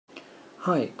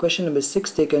Hi, question number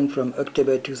 6 taken from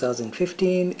October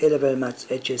 2015, A-Level Maths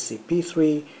HSC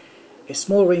P3. A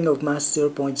small ring of mass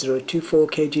 0.024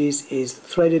 kg is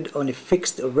threaded on a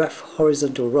fixed rough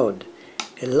horizontal rod.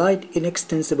 A light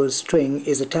inextensible string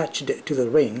is attached to the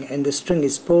ring and the string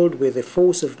is pulled with a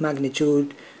force of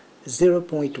magnitude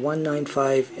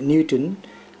 0.195 Newton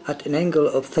at an angle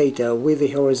of theta with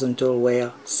the horizontal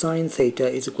where sine theta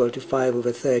is equal to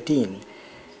 5/13.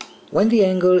 When the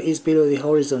angle is below the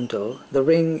horizontal, the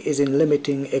ring is in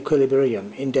limiting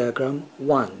equilibrium in diagram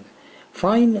 1.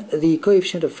 Find the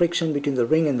coefficient of friction between the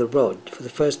ring and the rod for the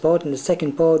first part, and the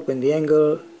second part when the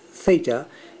angle theta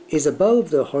is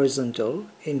above the horizontal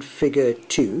in figure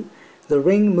 2. The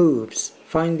ring moves.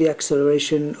 Find the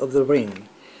acceleration of the ring.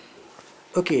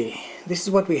 Okay, this is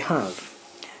what we have.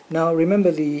 Now remember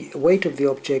the weight of the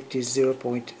object is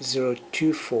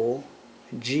 0.024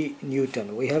 g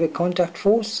Newton. We have a contact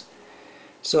force.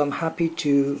 So I'm happy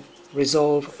to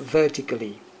resolve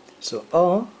vertically. So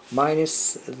R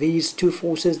minus these two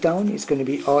forces down is going to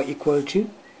be R equal to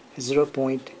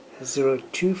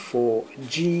 0.024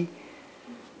 G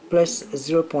plus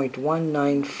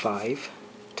 0.195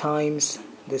 times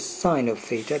the sine of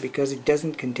theta, because it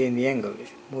doesn't contain the angle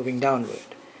moving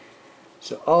downward.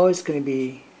 So R is going to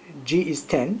be, G is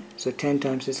 10, so 10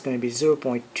 times is going to be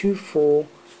 0.24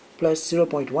 plus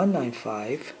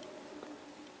 0.195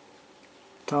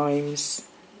 times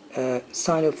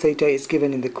sine of theta is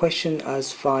given in the question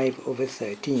as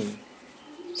 5/13.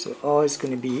 So R is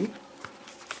going to be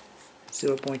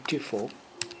 0.24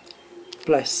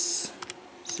 plus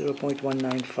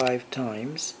 0.195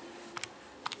 times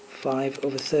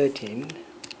 5/13,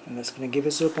 and that's going to give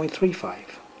us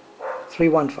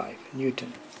 0.315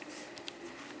 Newton.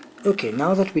 Okay,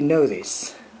 now that we know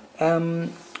this,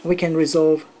 we can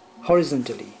resolve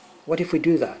horizontally. What if we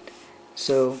do that?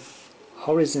 So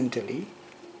horizontally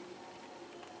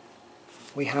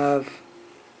we have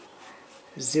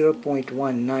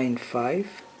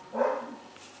 0.195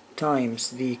 times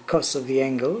the cos of the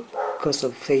angle, cos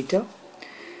of theta,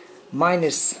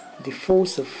 minus the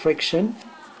force of friction.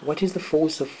 What is the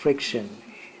force of friction?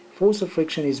 Force of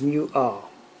friction is mu r,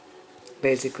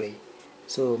 basically.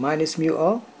 So minus mu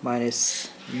r is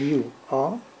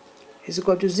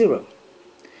equal to 0.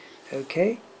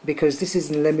 Okay, because this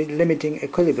is in limiting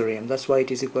equilibrium, that's why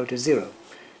it is equal to 0.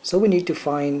 So we need to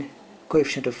find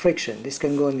coefficient of friction. This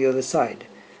can go on the other side.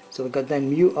 So we got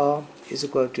then mu r is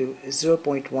equal to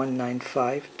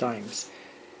 0.195 times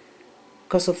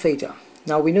cos of theta.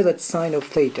 Now we know that sine of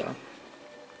theta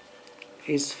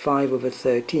is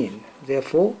 5/13.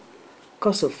 Therefore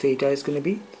cos of theta is going to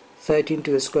be 13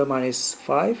 to the square minus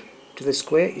 5 to the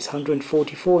square is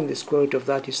 144, and the square root of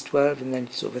that is 12, and then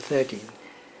it's over 13.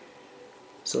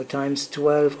 So times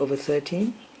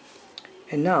 12/13.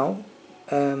 And now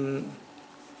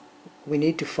we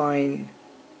need to find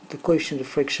the coefficient of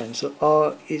friction. So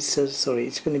R is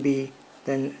it's going to be,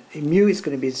 then mu is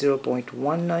going to be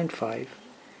 0.195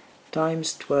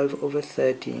 times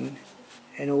 12/13,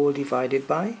 and all divided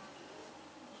by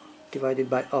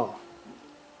R.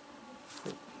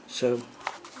 So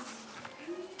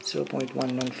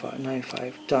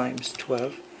 0.195 times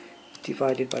 12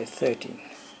 divided by 13.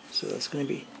 So that's going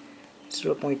to be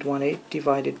 0.18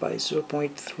 divided by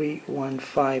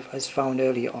 0.315 as found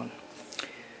earlier on.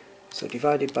 So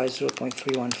divided by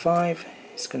 0.315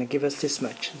 is going to give us this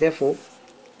much. Therefore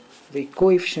the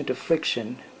coefficient of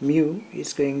friction mu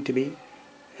is going to be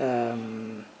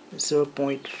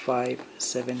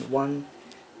 0.571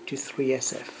 to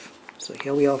 3SF. So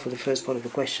here we are for the first part of the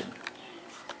question.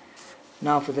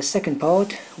 Now for the second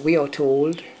part, we are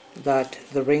told that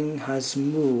the ring has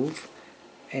moved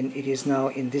and it is now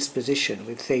in this position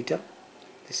with theta.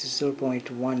 This is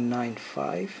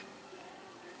 0.195.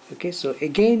 Okay, so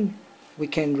again we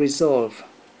can resolve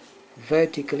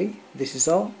vertically. This is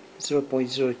our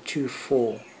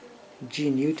 0.024 g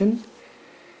Newton.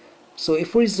 So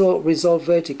if we resolve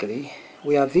vertically,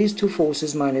 we have these two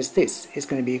forces minus this is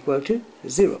going to be equal to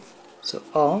 0. So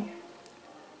R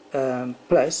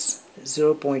plus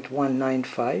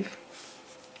 0.195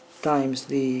 times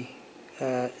the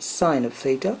sine of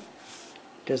theta,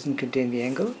 doesn't contain the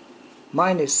angle,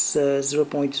 minus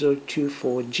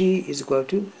 0.024 g is equal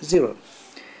to 0.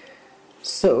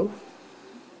 So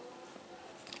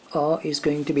R is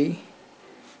going to be,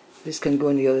 this can go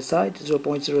on the other side,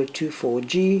 0.024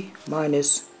 g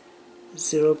minus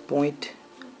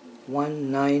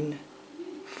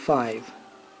 0.195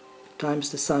 times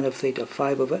the sine of theta,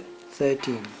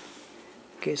 5/13.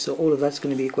 Okay, so all of that's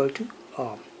going to be equal to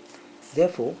R.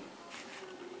 Therefore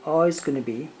R is going to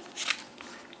be,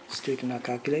 let's do it in our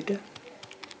calculator,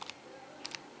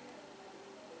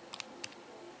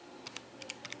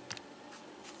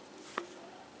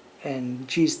 and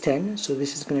g is 10, so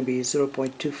this is going to be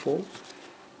 0.24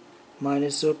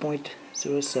 minus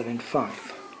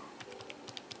 0.075.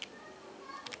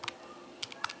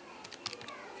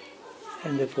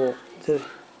 And therefore the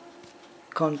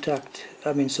R is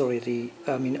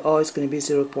going to be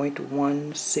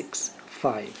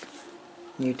 0.165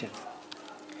 Newton.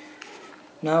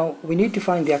 Now we need to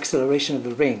find the acceleration of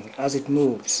the ring as it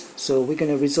moves, so we're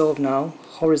going to resolve now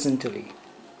horizontally.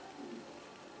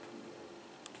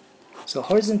 So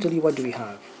horizontally, what do we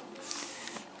have?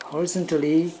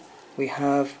 Horizontally we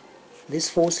have this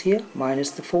force here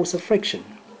minus the force of friction.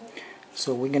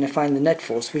 So we're going to find the net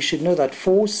force. We should know that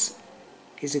force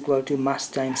is equal to mass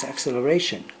times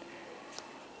acceleration.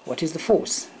 What is the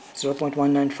force?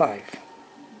 0.195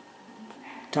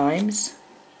 times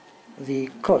the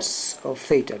cos of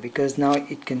theta, because now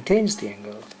it contains the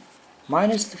angle,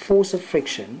 minus the force of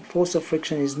friction. Force of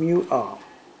friction is mu r,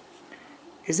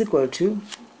 is equal to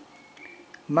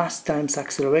mass times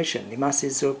acceleration. The mass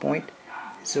is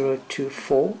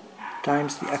 0.024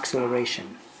 times the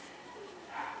acceleration.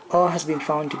 R has been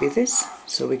found to be this,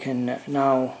 so we can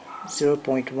now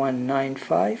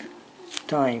 0.195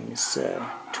 times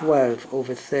 12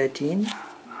 over 13,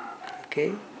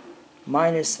 okay,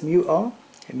 minus mu r.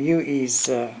 Mu is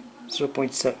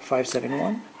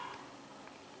 0.571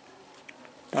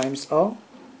 times r,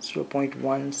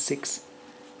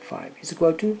 0.165, is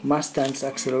equal to mass times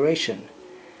acceleration.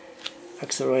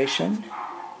 Acceleration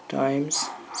times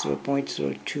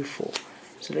 0.024.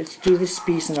 So let's do this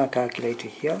piece in our calculator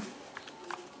here.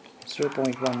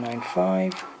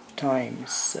 0.195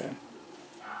 times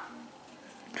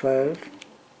 12,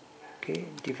 okay,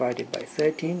 divided by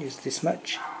 13 is this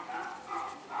much,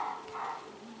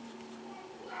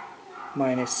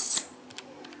 minus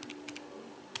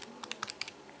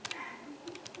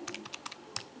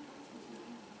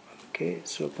okay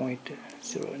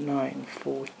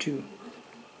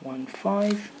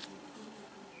 0.094215,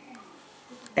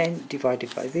 and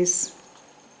divided by this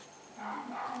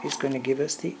is going to give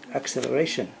us the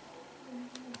acceleration.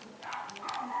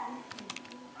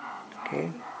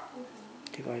 Okay,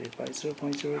 divided by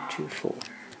 0.024.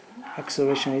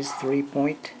 Acceleration is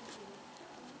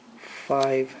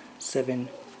 3.57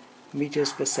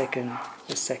 meters per second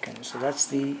per second. So that's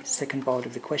the second part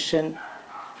of the question,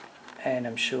 and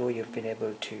I'm sure you've been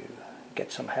able to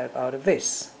get some help out of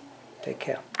this. Take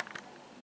care.